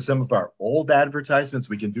listen to some of our old advertisements.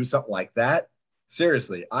 We can do something like that.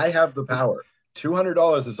 Seriously, I have the power.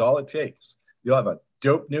 $200 is all it takes. You'll have a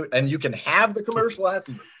dope new, and you can have the commercial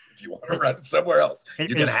afterwards. If you want to run it somewhere else, you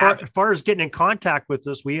can have it. As far as getting in contact with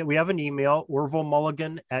us, we have an email,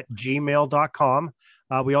 orvillemulligan@gmail.com.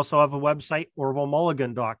 We also have a website,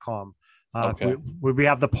 orvillemulligan.com. Okay. We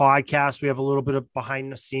have the podcast. We have a little bit of behind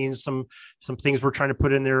the scenes, some things we're trying to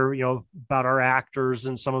put in there, about our actors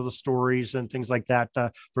and some of the stories and things like that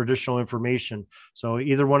for additional information. So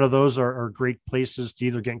either one of those are great places to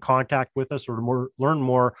either get in contact with us or to learn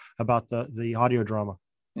more about the audio drama.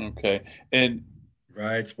 Okay. And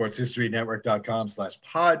right,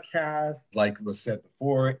 sportshistorynetwork.com/podcast. Like was said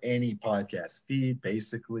before, any podcast feed,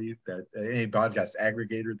 basically, that any podcast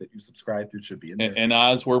aggregator that you subscribe to should be in there. And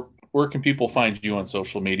Oz, where can people find you on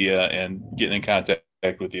social media and get in contact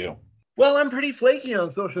with you? Well, I'm pretty flaky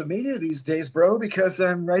on social media these days, bro, because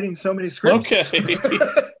I'm writing so many scripts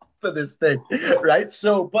for this thing, right?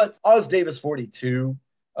 So, but Oz Davis 42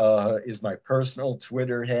 is my personal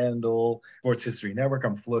Twitter handle. Sports History Network,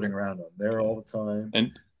 I'm floating around on there all the time.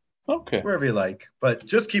 And wherever you like, but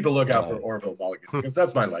just keep a lookout for Orville Mulligan, because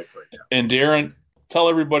that's my life right now. And Darren, tell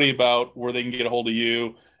everybody about where they can get a hold of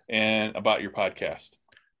you and about your podcast.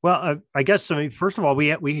 Well, I guess, first of all,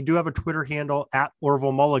 we do have a Twitter handle at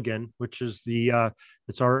Orville Mulligan, which is we're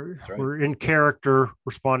in character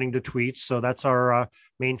responding to tweets. So that's our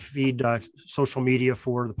main feed, social media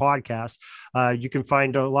for the podcast. You can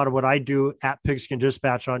find a lot of what I do at Pigskin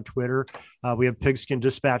Dispatch on Twitter. We have Pigskin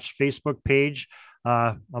Dispatch Facebook page.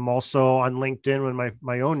 I'm also on LinkedIn with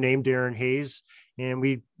my own name, Darren Hayes. And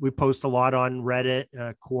we post a lot on Reddit,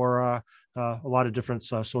 Quora, a lot of different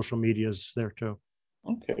social medias there too.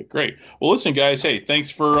 Okay, great. Well, listen, guys. Hey, thanks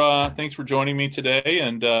for joining me today,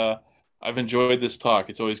 and I've enjoyed this talk.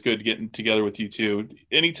 It's always good getting together with you two.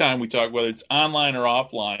 Anytime we talk, whether it's online or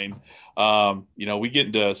offline, we get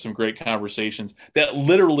into some great conversations that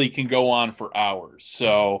literally can go on for hours.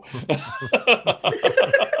 So,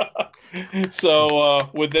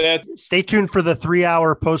 with that, stay tuned for the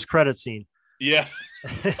 3-hour post-credit scene. Yeah.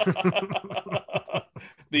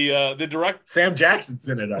 The direct Sam Jackson's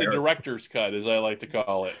in it. The director's cut, as I like to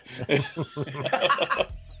call it.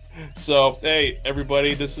 So, hey,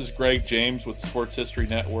 everybody, this is Greg James with the Sports History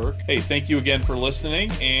Network. Hey, thank you again for listening,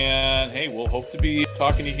 and hey, we'll hope to be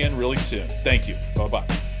talking again really soon. Thank you. Bye-bye.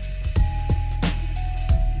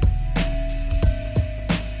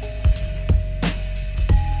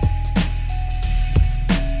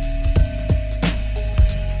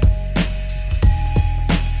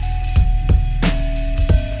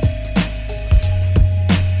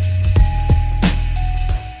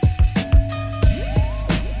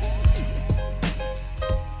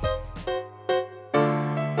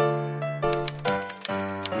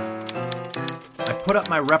 Put up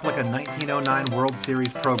my replica 1909 World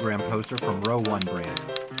Series program poster from Row 1 brand,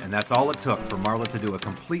 and that's all it took for Marla to do a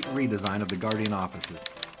complete redesign of the Guardian offices.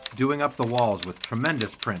 doing up the walls with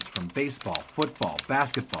tremendous prints from baseball, football,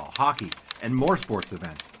 basketball, hockey, and more sports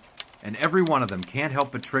events. And every one of them can't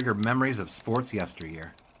help but trigger memories of sports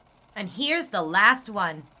yesteryear. And here's the last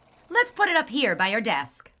one. Let's put it up here by your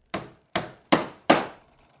desk.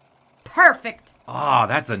 Perfect. Ah,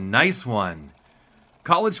 that's a nice one.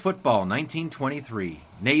 College football 1923,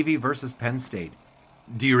 Navy versus Penn State.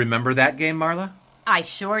 Do you remember that game, Marla? I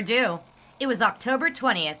sure do. It was October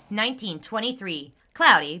 20th, 1923.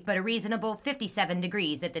 Cloudy, but a reasonable 57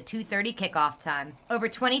 degrees at the 2:30 kickoff time. Over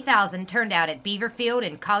 20,000 turned out at Beaver Field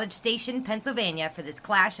in College Station, Pennsylvania for this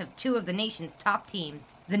clash of two of the nation's top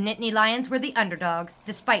teams. The Nittany Lions were the underdogs,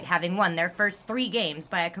 despite having won their first 3 games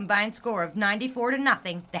by a combined score of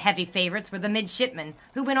 94-0. The heavy favorites were the Midshipmen,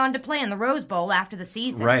 who went on to play in the Rose Bowl after the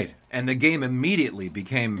season. Right, and the game immediately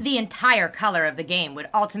became... The entire color of the game would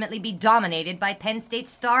ultimately be dominated by Penn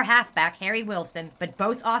State's star halfback Harry Wilson, but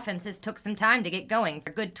both offenses took some time to get going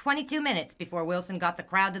for a good 22 minutes before Wilson got the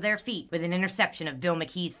crowd to their feet with an interception of Bill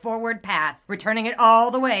McKee's forward pass, returning it all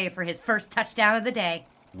the way for his first touchdown of the day.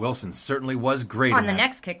 Wilson certainly was great. On the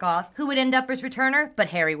next kickoff, who would end up as returner but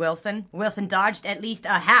Harry Wilson? Wilson dodged at least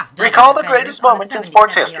a half dozen. Recall the greatest moments in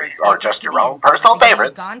sports history, or just your own personal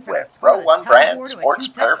favorites, with Row 1 brand sports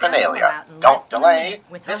paraphernalia. Don't delay.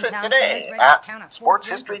 Visit today at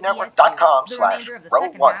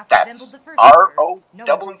sportshistorynetwork.com/Row1. That's ROW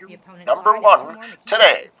number 1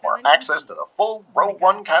 today for access to the full Row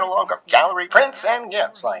 1 catalog of gallery prints and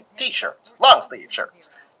gifts like t-shirts, long sleeve shirts,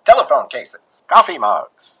 telephone cases, coffee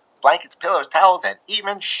mugs, blankets, pillows, towels, and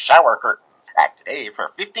even shower curtains. Act today for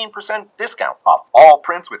a 15% discount off all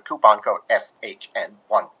prints with coupon code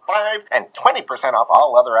SHN15 and 20% off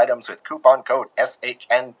all other items with coupon code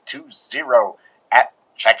SHN20 at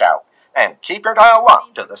checkout. And keep your dial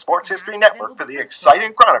locked to the Sports History Network for the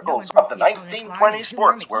exciting chronicles of the 1920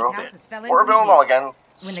 sports world in Orville Mulligan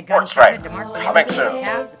Sports Writer. Coming soon.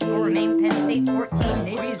 The score remained Penn State 14,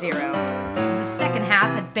 Navy 0. The second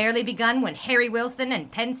half had barely begun when Harry Wilson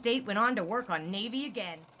and Penn State went on to work on Navy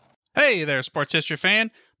again. Hey there, sports history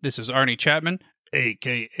fan. This is Arnie Chapman,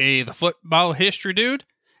 a.k.a. the Football History Dude,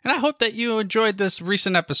 and I hope that you enjoyed this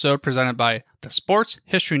recent episode presented by the Sports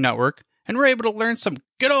History Network and were able to learn some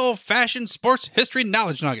good old-fashioned sports history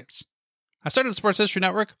knowledge nuggets. I started the Sports History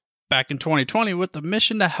Network back in 2020 with the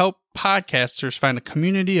mission to help podcasters find a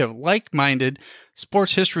community of like-minded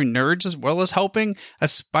sports history nerds, as well as helping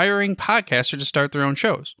aspiring podcasters to start their own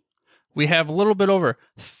shows. We have a little bit over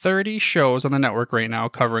 30 shows on the network right now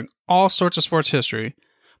covering all sorts of sports history,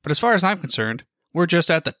 but as far as I'm concerned, we're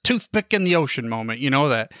just at the toothpick in the ocean moment,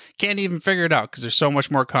 that can't even figure it out because there's so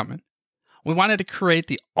much more coming. We wanted to create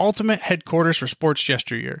the ultimate headquarters for sports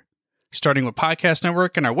yesteryear, starting with Podcast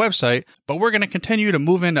Network and our website, but we're going to continue to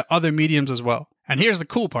move into other mediums as well. And here's the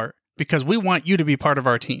cool part, because we want you to be part of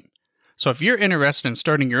our team. So if you're interested in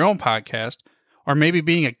starting your own podcast, or maybe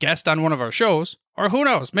being a guest on one of our shows, or who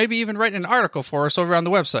knows, maybe even writing an article for us over on the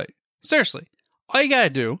website. Seriously, all you gotta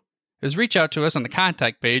do is reach out to us on the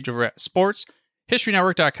contact page over at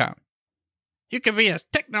sportshistorynetwork.com. You can be as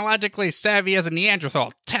technologically savvy as a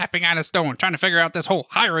Neanderthal tapping on a stone trying to figure out this whole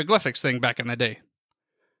hieroglyphics thing back in the day.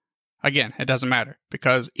 Again, it doesn't matter,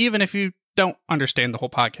 because even if you don't understand the whole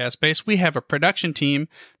podcast space, we have a production team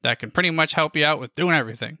that can pretty much help you out with doing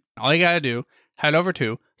everything. All you gotta do, head over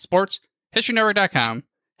to sportshistorynetwork.com,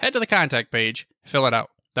 head to the contact page, fill it out.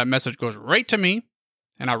 That message goes right to me,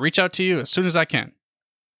 and I'll reach out to you as soon as I can.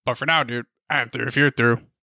 But for now, dude, I'm through if you're through.